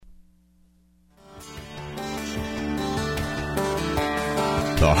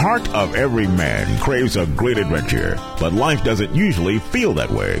The heart of every man craves a great adventure, but life doesn't usually feel that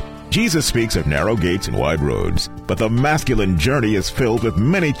way. Jesus speaks of narrow gates and wide roads, but the masculine journey is filled with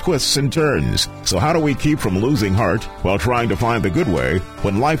many twists and turns. So how do we keep from losing heart while trying to find the good way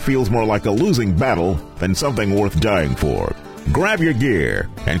when life feels more like a losing battle than something worth dying for? Grab your gear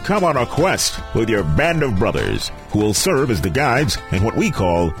and come on a quest with your band of brothers who will serve as the guides in what we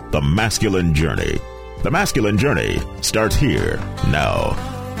call the masculine journey. The masculine journey starts here now.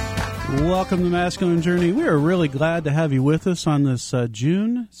 Welcome to Masculine Journey. We are really glad to have you with us on this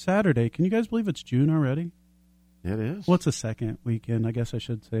June Saturday. Can you guys believe it's June already? It is. What's the second weekend? I guess I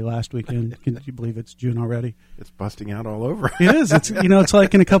should say last weekend. Can you believe it's June already? It's busting out all over. It is. It's it's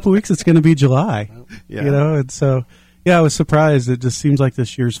like in a couple of weeks it's going to be July. Yeah. And so I was surprised. It just seems like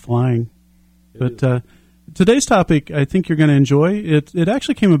this year's flying. But today's topic, I think you're going to enjoy. It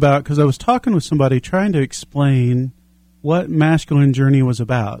actually came about because I was talking with somebody trying to explain what Masculine Journey was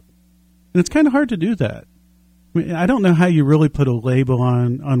about. And it's kind of hard to do that. I mean, I don't know how you really put a label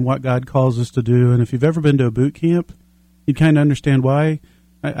on what God calls us to do. And if you've ever been to a boot camp, you'd kind of understand why.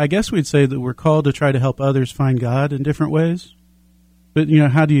 I guess we'd say that we're called to try to help others find God in different ways. But,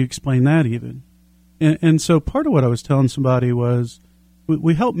 how do you explain that even? And so part of what I was telling somebody was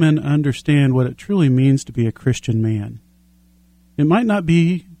we help men understand what it truly means to be a Christian man. It might not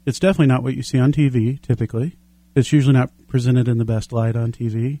be, it's definitely not what you see on TV, typically. It's usually not presented in the best light on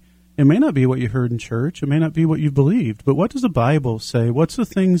TV. It may not be what you heard in church. It may not be what you've believed. But what does the Bible say? What's the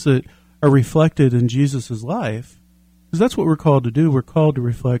things that are reflected in Jesus' life? Because that's what we're called to do. We're called to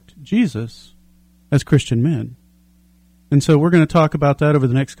reflect Jesus as Christian men. And so we're going to talk about that over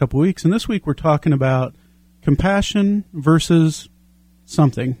the next couple of weeks. And this week we're talking about compassion versus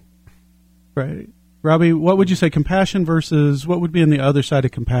something. Right? Robbie, what would you say? Compassion versus what would be on the other side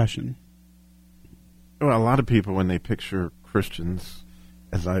of compassion? Well, a lot of people, when they picture Christians,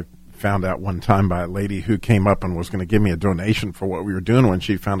 as I found out one time by a lady who came up and was going to give me a donation for what we were doing when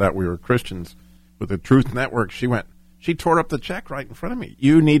she found out we were Christians with the Truth Network, she tore up the check right in front of me.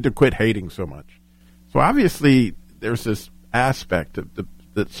 You need to quit hating so much. So obviously there's this aspect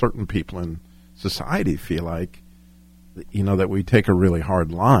that certain people in society feel like, that we take a really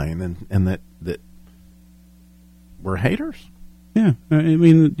hard line and that we're haters. Yeah. I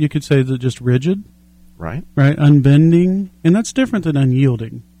mean, you could say that just rigid. Right. Unbending. And that's different than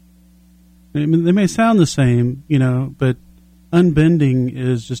unyielding. I mean, they may sound the same, but unbending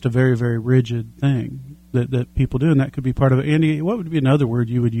is just a very, very rigid thing that people do, and that could be part of it. Andy, what would be another word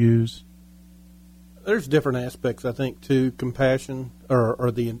you would use? There's different aspects, I think, to compassion or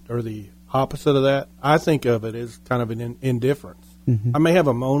the opposite of that. I think of it as kind of an indifference. Mm-hmm. I may have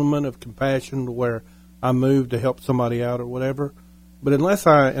a moment of compassion where I move to help somebody out or whatever, but unless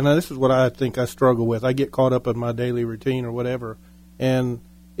and this is what I think I struggle with, I get caught up in my daily routine or whatever, and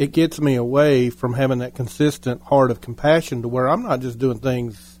it gets me away from having that consistent heart of compassion to where I'm not just doing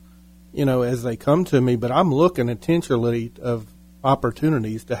things, as they come to me, but I'm looking intentionally of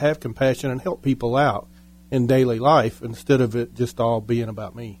opportunities to have compassion and help people out in daily life instead of it just all being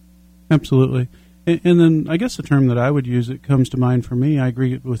about me. Absolutely. And then I guess the term that I would use that comes to mind for me, I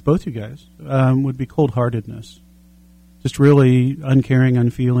agree with both you guys, would be cold-heartedness. Just really uncaring,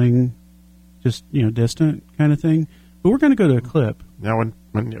 unfeeling, just, distant kind of thing. But we're going to go to a clip. Now,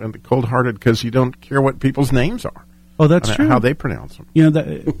 when you're cold-hearted because you don't care what people's names are. Oh, that's true. How they pronounce them.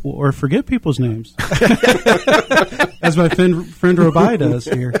 Or forget people's names. As my friend Robai does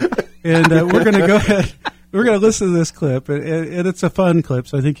here. And we're going to go ahead. We're going to listen to this clip. And it's a fun clip,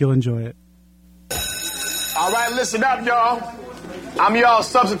 so I think you'll enjoy it. All right, listen up, y'all. I'm y'all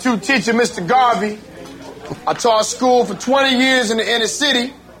substitute teacher, Mr. Garvey. I taught school for 20 years in the inner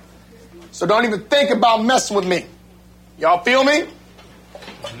city, so don't even think about messing with me. Y'all feel me?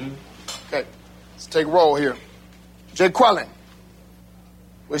 Okay, let's take a roll here. Jay Quellen.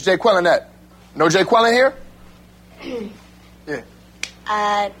 Where's Jay Quellen at? No Jay Quellen here?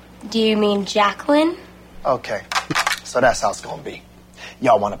 Yeah. Do you mean Jacqueline? Okay, so that's how it's gonna be.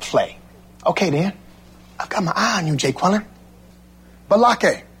 Y'all wanna play. Okay, then. I've got my eye on you, Jay Quellen.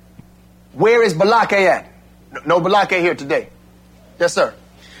 Balake. Where is Balake at? No Balake here today. Yes, sir.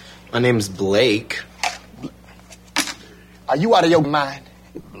 My name's Blake. Are you out of your mind?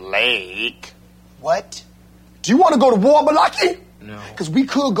 Blake. What? Do you want to go to war, Balake? No. Because we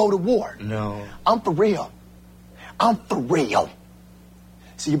could go to war. No. I'm for real.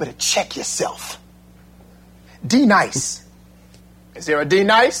 So you better check yourself. D Nice. Is there a D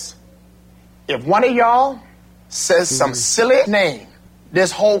Nice? If one of y'all says some silly name,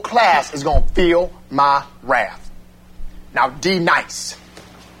 this whole class is going to feel my wrath. Now, D Nice.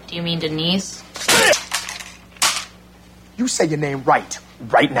 Do you mean Denise? You say your name right.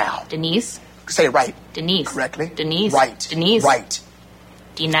 right now. Denise. Say it right. Denise. Correctly. Denise. Right. Denise. Right.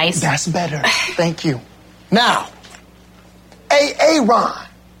 Denise. That's better. Thank you. Now, Aaron,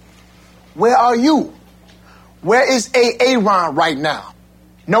 where are you? Where is Aaron right now?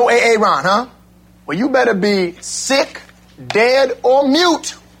 No Aaron, huh? Well, you better be sick, dead, or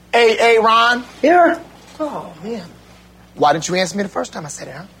mute, Aaron. Here. Oh, man. Why didn't you answer me the first time I said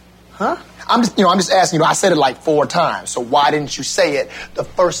it, huh? I'm just asking, I said it like 4 times. So why didn't you say it the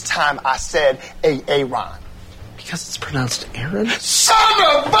first time I said Aaron? Because it's pronounced Aaron? Son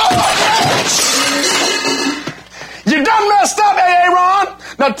of a bitch! You done messed up, Aaron!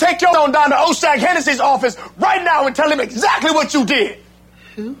 Now take your on down to Oshag Hennessy's office right now and tell him exactly what you did.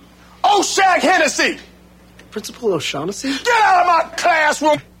 Who? Oshag Hennessy! Principal O'Shaughnessy? Get out of my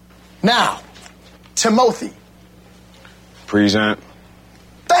classroom! Now, Timothy. Present.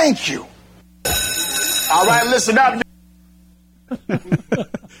 Thank you. All right, listen up.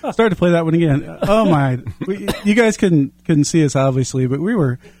 Started to play that one again. Oh my! You guys couldn't see us obviously, but we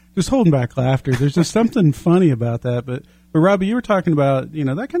were just holding back laughter. There's just something funny about that. But Robbie, you were talking about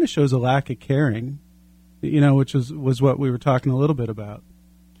that kind of shows a lack of caring, which was what we were talking a little bit about.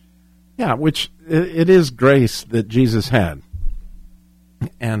 Yeah, which it is grace that Jesus had,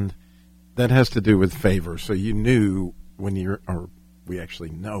 and that has to do with favor. So you knew we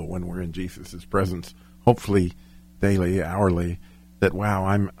actually know when we're in Jesus' presence, hopefully daily, hourly, that wow,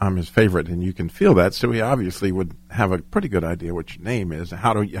 I'm his favorite, and you can feel that. So he obviously would have a pretty good idea what your name is,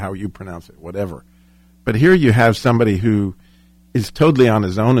 how you pronounce it, whatever. But here you have somebody who is totally on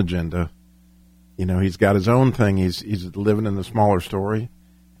his own agenda. He's got his own thing. He's living in the smaller story,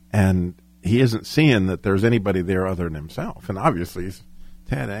 and he isn't seeing that there's anybody there other than himself. And obviously he's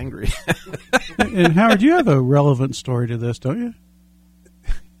tad angry. And Howard, you have a relevant story to this, don't you?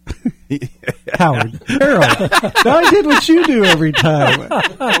 Harold, I did what you do every time.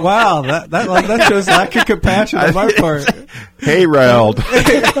 Wow, that shows lack of compassion on my part. Hey, Harold.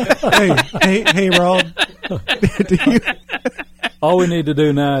 hey, Harold. All we need to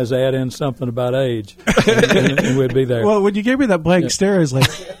do now is add in something about age, and we'd be there. Well, when you gave me that blank stare, I was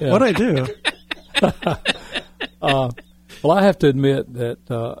like, what'd I do? Well, I have to admit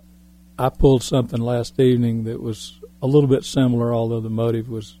that I pulled something last evening that was a little bit similar, although the motive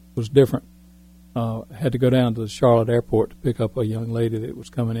was different. I had to go down to the Charlotte airport to pick up a young lady that was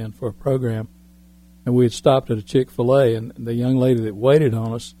coming in for a program, and we had stopped at a Chick-fil-A, and the young lady that waited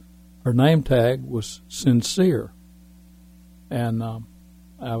on us, her name tag was Sincere. And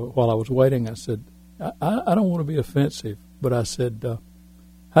while I was waiting, I said, I don't want to be offensive, but I said,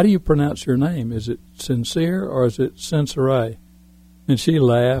 how do you pronounce your name? Is it Sincere or is it Sincere? And she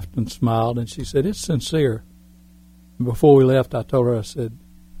laughed and smiled, and she said, it's Sincere. And before we left, I told her, I said,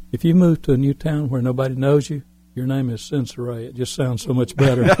 if you move to a new town where nobody knows you, your name is Sincere. It just sounds so much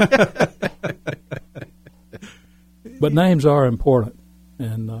better. But names are important.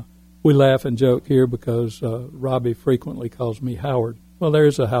 And we laugh and joke here because Robbie frequently calls me Howard. Well, there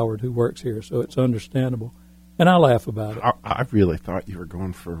is a Howard who works here, so it's understandable. And I laugh about it. I really thought you were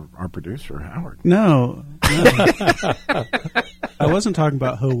going for our producer, Howard. No. I wasn't talking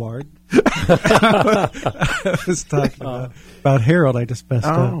about Howard. I was talking about Harold. I just messed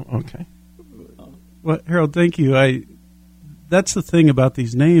up. Oh, okay. Well, Harold, thank you. That's the thing about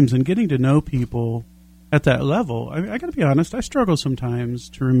these names and getting to know people at that level. I got to be honest, I struggle sometimes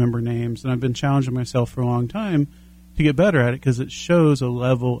to remember names, and I've been challenging myself for a long time to get better at it because it shows a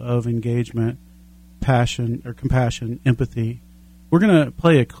level of engagement, passion or compassion, empathy. We're going to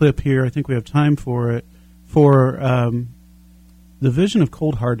play a clip here. I think we have time for it, for the vision of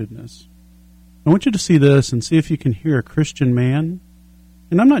cold-heartedness. I want you to see this and see if you can hear a Christian man.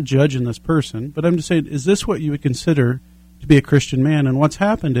 And I'm not judging this person, but I'm just saying, is this what you would consider to be a Christian man? And what's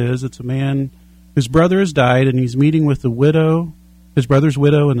happened is it's a man whose brother has died, and he's meeting with the widow, his brother's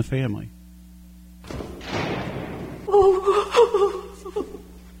widow, and the family.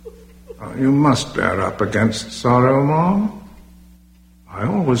 You must bear up against sorrow, Mom. I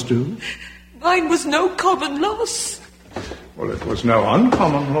always do. Mine was no common loss. Well, it was no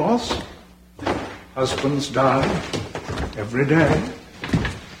uncommon loss. Husbands die every day.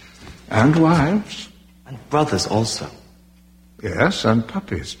 And wives. And brothers also. Yes, and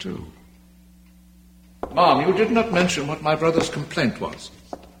puppies, too. Mom, you did not mention what my brother's complaint was.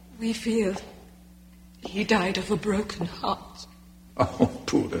 We fear he died of a broken heart. Oh,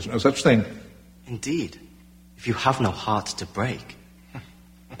 pooh, there's no such thing. Indeed, if you have no heart to break.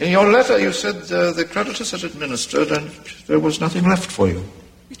 In your letter, you said the creditors had administered and there was nothing left for you.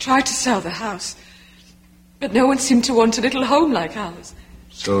 We tried to sell the house, but no one seemed to want a little home like ours.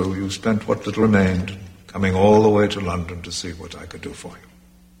 So you spent what little remained, coming all the way to London to see what I could do for you.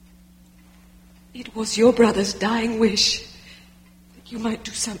 It was your brother's dying wish that you might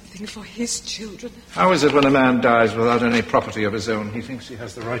do something for his children. How is it when a man dies without any property of his own, he thinks he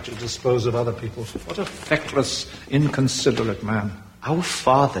has the right to dispose of other people's? What a feckless, inconsiderate man. Our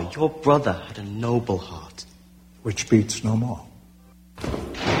father, your brother, had a noble heart. Which beats no more.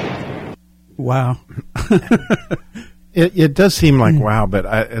 Wow. It does seem like wow, but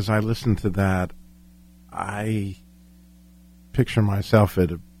as I listen to that, I picture myself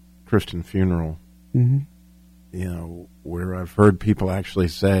at a Christian funeral, where I've heard people actually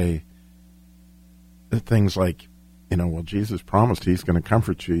say things like, well, Jesus promised he's going to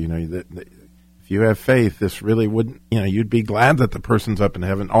comfort you. That if you have faith, this really wouldn't, you'd be glad that the person's up in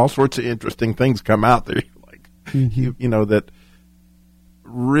heaven. All sorts of interesting things come out there, like, that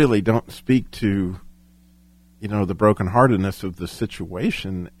really don't speak to, the brokenheartedness of the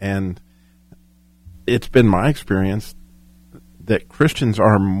situation. And it's been my experience that Christians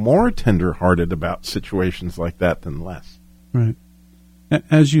are more tender-hearted about situations like that than less. Right.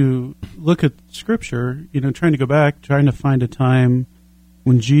 As you look at Scripture, trying to go back, trying to find a time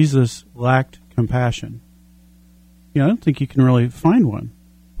when Jesus lacked compassion. I don't think you can really find one.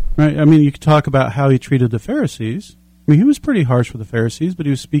 Right? I mean, you could talk about how he treated the Pharisees. I mean, he was pretty harsh with the Pharisees, but he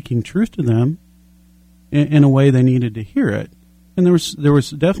was speaking truth to them in a way they needed to hear it. And there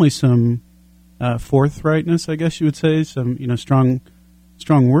was definitely some forthrightness, I guess you would say, some strong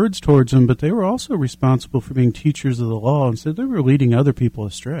words towards them, but they were also responsible for being teachers of the law, and so they were leading other people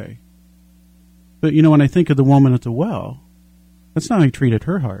astray. But when I think of the woman at the well, that's not how he treated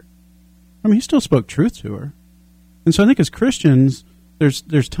her heart. I mean, he still spoke truth to her. And so I think as Christians,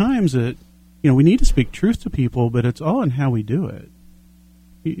 there's times that we need to speak truth to people, but it's all in how we do it.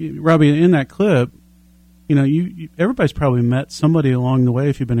 Robbie, in that clip, everybody's probably met somebody along the way,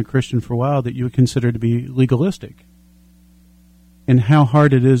 if you've been a Christian for a while, that you would consider to be legalistic, and how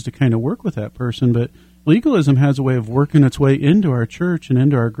hard it is to kind of work with that person. But legalism has a way of working its way into our church and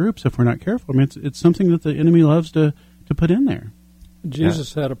into our groups if we're not careful. I mean, it's something that the enemy loves to put in there.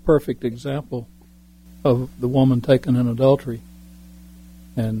 Jesus had a perfect example of the woman taken in adultery.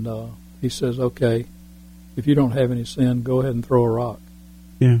 And he says, okay, if you don't have any sin, go ahead and throw a rock.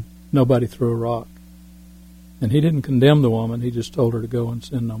 Yeah. Nobody threw a rock. And he didn't condemn the woman. He just told her to go and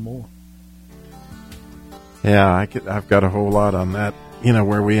sin no more. Yeah, I've got a whole lot on that,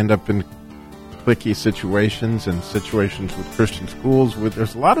 where we end up in cliquey situations and situations with Christian schools.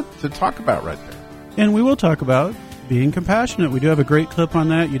 There's a lot to talk about right there. And we will talk about being compassionate. We do have a great clip on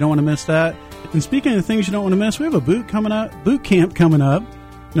that. You don't want to miss that. And speaking of things you don't want to miss, we have a boot camp coming up.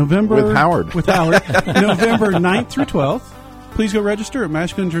 November with Howard. November 9th through 12th. Please go register at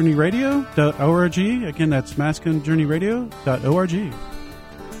masculinejourneyradio.org. Again, that's masculinejourneyradio.org.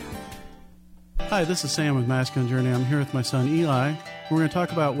 Hi, this is Sam with Masculine Journey. I'm here with my son Eli. We're going to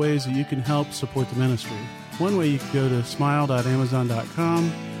talk about ways that you can help support the ministry. One way, you can go to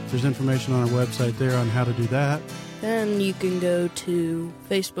smile.amazon.com. There's information on our website there on how to do that. Then you can go to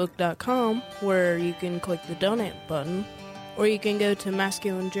facebook.com, where you can click the donate button, or you can go to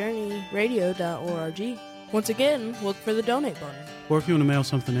masculinejourneyradio.org. Once again, look for the donate button. Or if you want to mail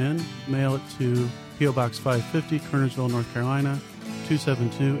something in, mail it to P.O. Box 550, Kernersville, North Carolina,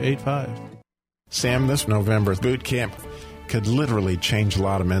 27285. Sam, this November, boot camp could literally change a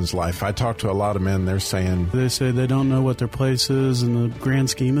lot of men's life. I talk to a lot of men, they say they don't know what their place is in the grand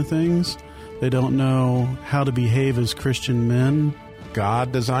scheme of things. They don't know how to behave as Christian men.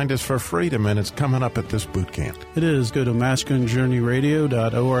 God designed us for freedom, and it's coming up at this boot camp. It is. Go to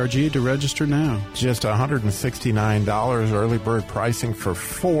masculinejourneyradio.org to register now. Just $169 early bird pricing for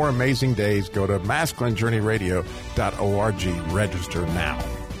 4 amazing days. Go to masculinejourneyradio.org. Register now.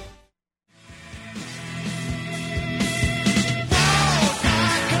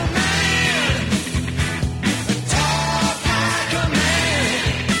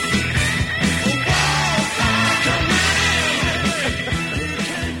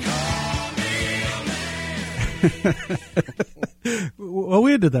 Well,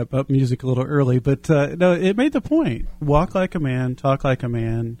 we did that music a little early, but no, it made the point. Walk like a man, talk like a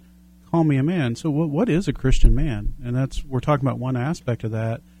man, call me a man. So what is a Christian man? And we're talking about one aspect of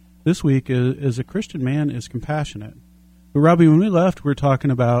that. This week is a Christian man is compassionate. But Robbie, when we left, we were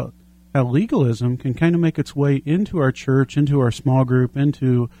talking about how legalism can kind of make its way into our church, into our small group,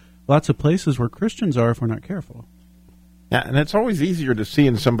 into lots of places where Christians are if we're not careful. Yeah, and it's always easier to see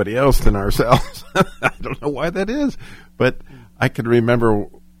in somebody else than ourselves. I don't know why that is, but I can remember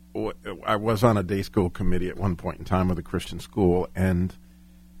I was on a day school committee at one point in time with a Christian school, and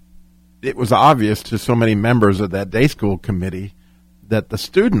it was obvious to so many members of that day school committee that the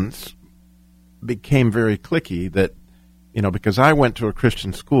students became very cliquey, that because I went to a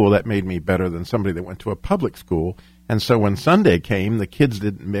Christian school, that made me better than somebody that went to a public school. And so when Sunday came, the kids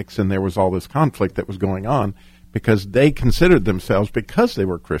didn't mix, and there was all this conflict that was going on because they considered themselves, because they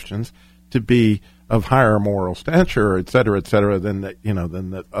were Christians, to be of higher moral stature, et cetera, than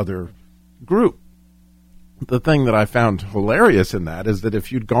the other group. The thing that I found hilarious in that is that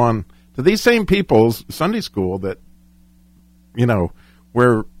if you'd gone to these same people's Sunday school that,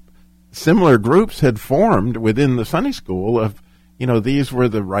 where similar groups had formed within the Sunday school of, these were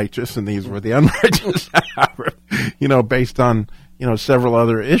the righteous and these were the unrighteous, based on, several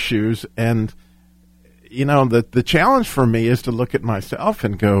other issues. And, the challenge for me is to look at myself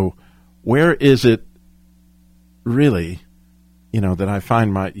and go, where is it really, that I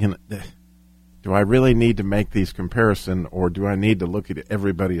find do I really need to make these comparisons, or do I need to look at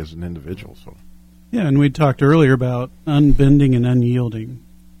everybody as an individual? So, yeah, and we talked earlier about unbending and unyielding.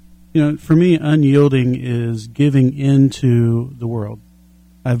 For me, unyielding is giving into the world.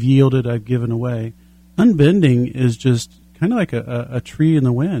 I've yielded, I've given away. Unbending is just kind of like a tree in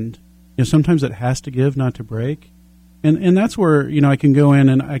the wind. Sometimes it has to give, not to break. And that's where, I can go in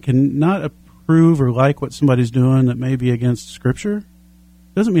and I can not approve or like what somebody's doing that may be against Scripture.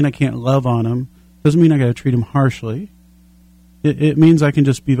 Doesn't mean I can't love on them. Doesn't mean I got to treat them harshly. It means I can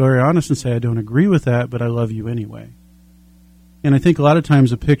just be very honest and say I don't agree with that, but I love you anyway. And I think a lot of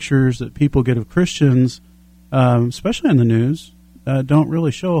times the pictures that people get of Christians, especially in the news, don't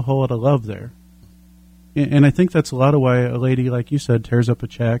really show a whole lot of love there. And I think that's a lot of why a lady, like you said, tears up a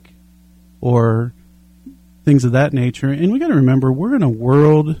check or things of that nature. And we got to remember, we're in a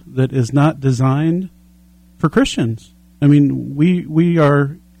world that is not designed for Christians. I mean, we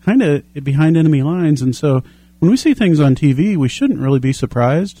are kind of behind enemy lines, and so when we see things on TV, we shouldn't really be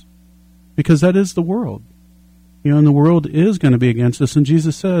surprised, because that is the world. And the world is going to be against us, and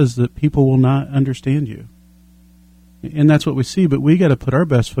Jesus says that people will not understand you. And that's what we see, but we got to put our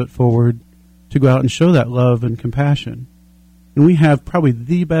best foot forward to go out and show that love and compassion. And we have probably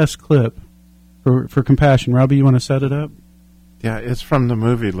the best clip for compassion. Robbie, you want to set it up? Yeah, it's from the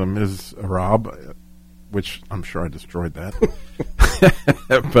movie Les Miserables, which I'm sure I destroyed that.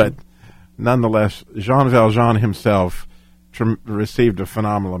 But nonetheless, Jean Valjean himself received a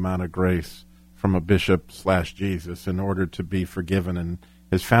phenomenal amount of grace from a bishop/Jesus in order to be forgiven, and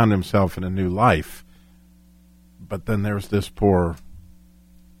has found himself in a new life. But then there's this poor,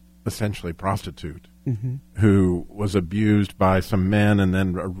 essentially prostitute, who was abused by some men and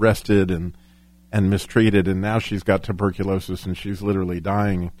then arrested and mistreated, and now she's got tuberculosis and she's literally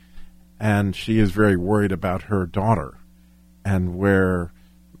dying. And she is very worried about her daughter, and where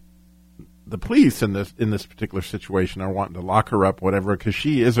the police in this particular situation are wanting to lock her up, whatever, because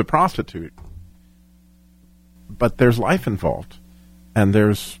she is a prostitute. But there's life involved, and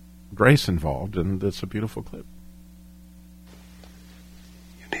there's grace involved, and it's a beautiful clip.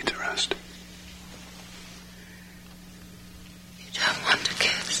 You need to rest. You don't want to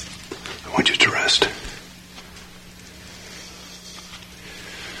kiss. I want you to rest.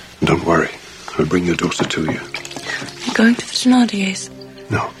 Don't worry. I'll bring your daughter to you. You're going to the Thénardiers?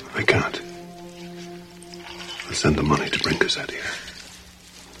 No, I can't. I'll send the money to bring Cosette here.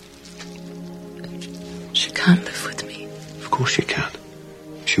 She can't live with me. Of course she can.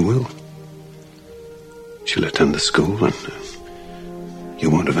 She will. She'll attend the school, and you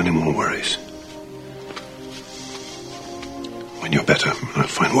won't have any more worries. When you're better, I'll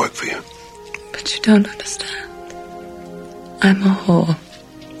find work for you. But you don't understand. I'm a whore.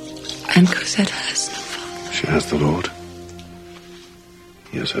 And Cosette has no father. She has the Lord.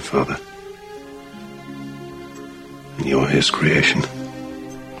 He is her father. And you're his creation.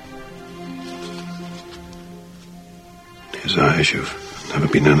 In his eyes, you've never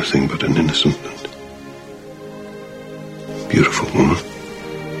been anything but an innocent and beautiful woman.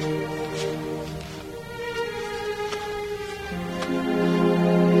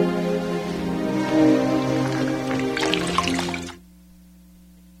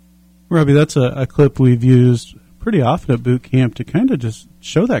 Robbie, that's a clip we've used pretty often at boot camp to kind of just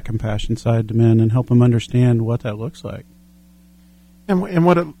show that compassion side to men and help them understand what that looks like. And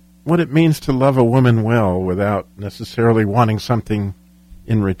what it means to love a woman well without necessarily wanting something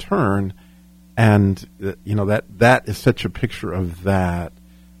in return. And, that is such a picture of that.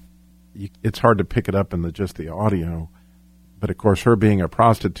 It's hard to pick it up in just the audio. But, of course, her being a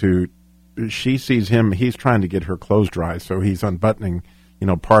prostitute, she sees him, he's trying to get her clothes dry, so he's unbuttoning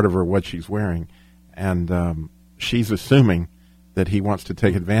part of her, what she's wearing. And she's assuming that he wants to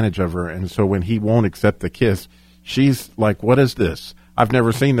take advantage of her. And so when he won't accept the kiss, she's like, what is this? I've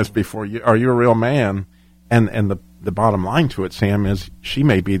never seen this before. Are you a real man? And the bottom line to it, Sam, is he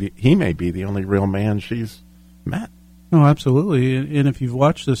may be the only real man she's met. No, absolutely. And if you've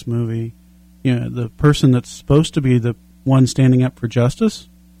watched this movie, the person that's supposed to be the one standing up for justice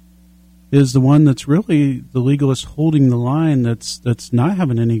is the one that's really the legalist holding the line, that's not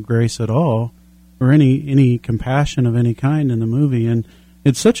having any grace at all or any compassion of any kind in the movie. And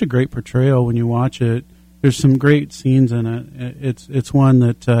it's such a great portrayal when you watch it. There's some great scenes in it. It's one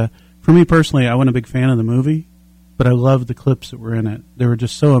that, for me personally, I wasn't a big fan of the movie, but I loved the clips that were in it. They were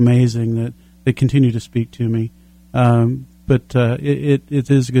just so amazing that they continue to speak to me. But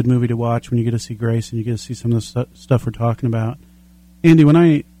it is a good movie to watch when you get to see Grace and you get to see some of the stuff we're talking about. Andy, when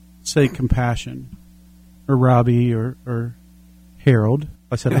I say compassion, or Robbie, or Harold,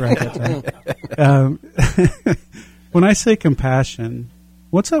 I said it right that time. When I say compassion,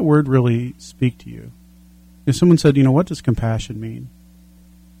 what's that word really speak to you? If someone said, what does compassion mean?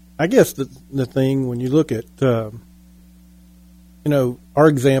 I guess the thing, when you look at, our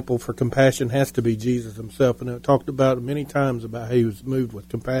example for compassion has to be Jesus himself. And I talked about many times about how he was moved with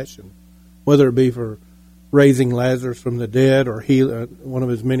compassion, whether it be for raising Lazarus from the dead or one of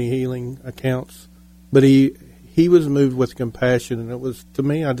his many healing accounts. But he was moved with compassion, and it was, to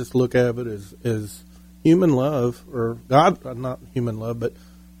me, I just look at it as human love, or God, not human love, but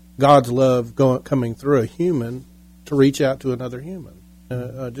God's love coming through a human to reach out to another human.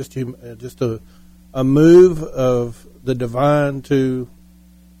 Just a move of the divine to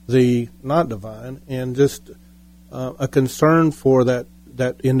the not divine, and just a concern for that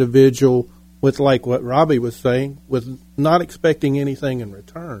individual, with, like what Robbie was saying, with not expecting anything in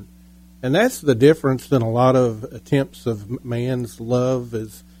return. And that's the difference than a lot of attempts of man's love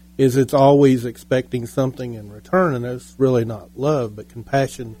is it's always expecting something in return, and that's really not love. But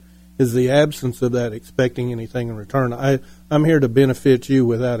compassion is the absence of that expecting anything in return. I'm here to benefit you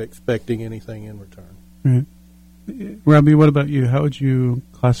without expecting anything in return. Right. Robbie, what about you? How would you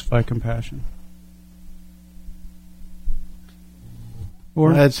classify compassion?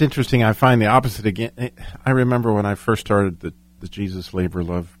 Well, it's interesting. I find the opposite again. I remember when I first started the Jesus Labor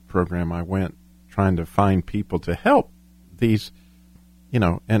Love program, I went trying to find people to help these,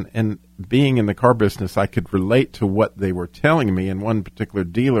 and being in the car business, I could relate to what they were telling me. And one particular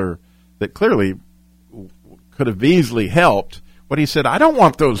dealer that clearly could have easily helped, what he said, I don't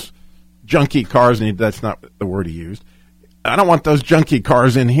want those junky cars, and that's not the word he used. I don't want those junky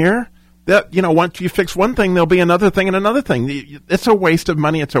cars in here. That, once you fix one thing, there'll be another thing and another thing. It's a waste of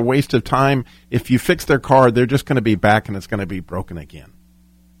money. It's a waste of time. If you fix their car, they're just going to be back and it's going to be broken again.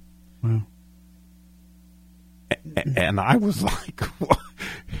 Wow. And I was like,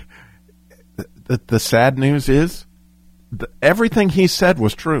 the sad news is everything he said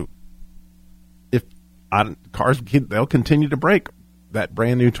was true. If cars, they'll continue to break. That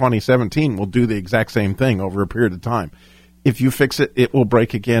brand new 2017 will do the exact same thing over a period of time. If you fix it, it will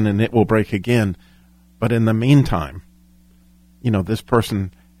break again, and it will break again. But in the meantime, this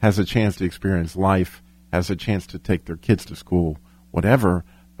person has a chance to experience life, has a chance to take their kids to school, whatever.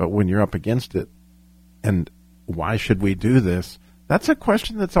 But when you're up against it, and why should we do this? That's a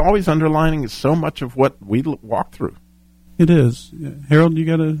question that's always underlining so much of what we walk through. It is. Harold, you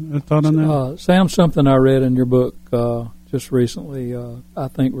got a thought on that? Sam, something I read in your book just recently, I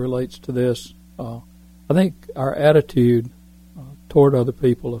think relates to this. I think our attitude toward other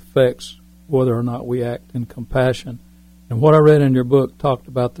people affects whether or not we act in compassion. And what I read in your book talked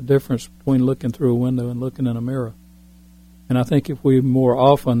about the difference between looking through a window and looking in a mirror. And I think if we more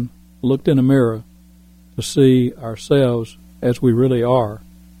often looked in a mirror to see ourselves as we really are,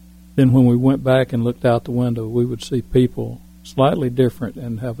 then when we went back and looked out the window, we would see people slightly different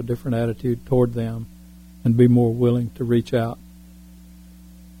and have a different attitude toward them and be more willing to reach out.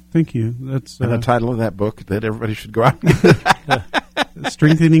 Thank you. That's and the title of that book that everybody should go out and get.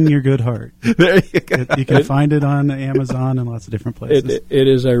 Strengthening Your Good Heart. There you go. You can find it on Amazon and lots of different places. It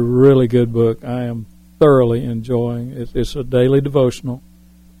is a really good book. I am thoroughly enjoying it. It's a daily devotional,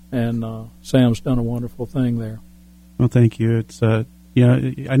 and Sam's done a wonderful thing there. Well, thank you. It's I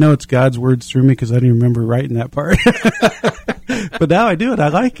know it's God's words through me because I didn't remember writing that part. But now I do it. I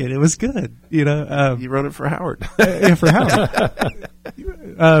like it. It was good. You wrote it for Howard. Yeah, for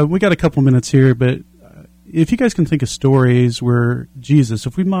Howard. We got a couple minutes here, but if you guys can think of stories where Jesus,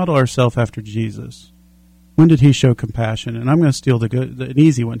 if we model ourselves after Jesus, when did he show compassion? And I'm going to steal an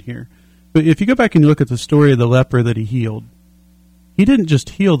easy one here. But if you go back and you look at the story of the leper that he healed, he didn't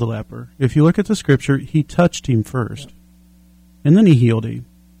just heal the leper. If you look at the scripture, he touched him first, and then he healed him.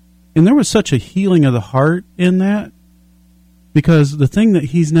 And there was such a healing of the heart in that, because the thing that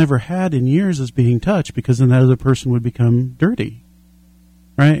he's never had in years is being touched, because then that other person would become dirty.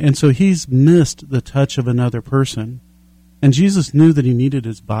 Right? And so he's missed the touch of another person. And Jesus knew that he needed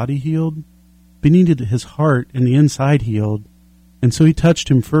his body healed, needed his heart and the inside healed. And so he touched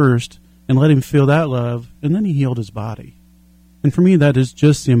him first and let him feel that love, and then he healed his body. And for me, that is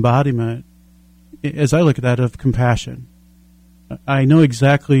just the embodiment, as I look at that, of compassion. I know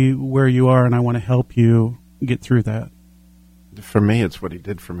exactly where you are, and I want to help you get through that. For me, it's what he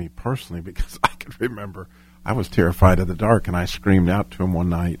did for me personally, because I can remember I was terrified of the dark, and I screamed out to him one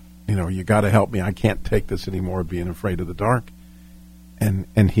night, you got to help me. I can't take this anymore, being afraid of the dark.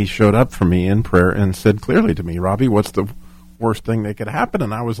 And he showed up for me in prayer and said clearly to me, Robbie, what's the worst thing that could happen?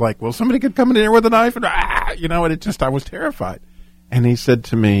 And I was like, well, somebody could come in here with a knife, and I was terrified. And he said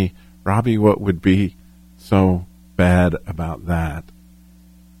to me, Robbie, what would be so bad about that?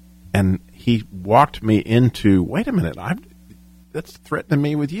 And he walked me into, wait a minute, that's threatening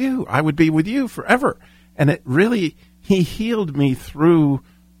me with you. I would be with you forever. And it really, he healed me through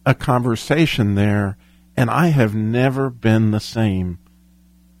a conversation there, and I have never been the same,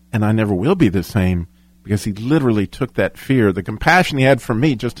 and I never will be the same, because he literally took that fear, the compassion he had for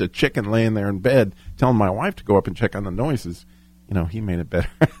me, just a chicken laying there in bed, telling my wife to go up and check on the noises. He made it better.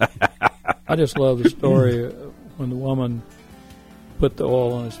 I just love the story when the woman put the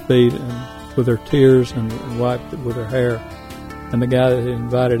oil on his feet and with her tears and wiped it with her hair. And the guy that had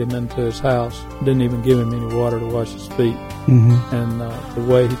invited him into his house didn't even give him any water to wash his feet. Mm-hmm. And the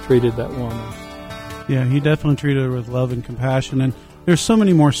way he treated that woman. Yeah, he definitely treated her with love and compassion. And there's so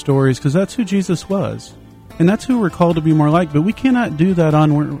many more stories, because that's who Jesus was. And that's who we're called to be more like. But we cannot do that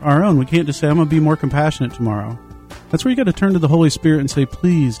on our own. We can't just say, I'm going to be more compassionate tomorrow. That's where you got to turn to the Holy Spirit and say,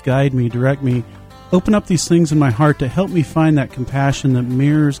 please guide me, direct me, open up these things in my heart to help me find that compassion that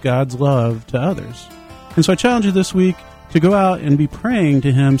mirrors God's love to others. And so I challenge you this week to go out and be praying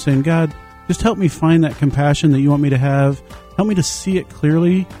to Him, saying, God, just help me find that compassion that you want me to have. Help me to see it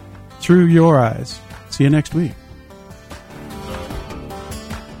clearly through your eyes. See you next week.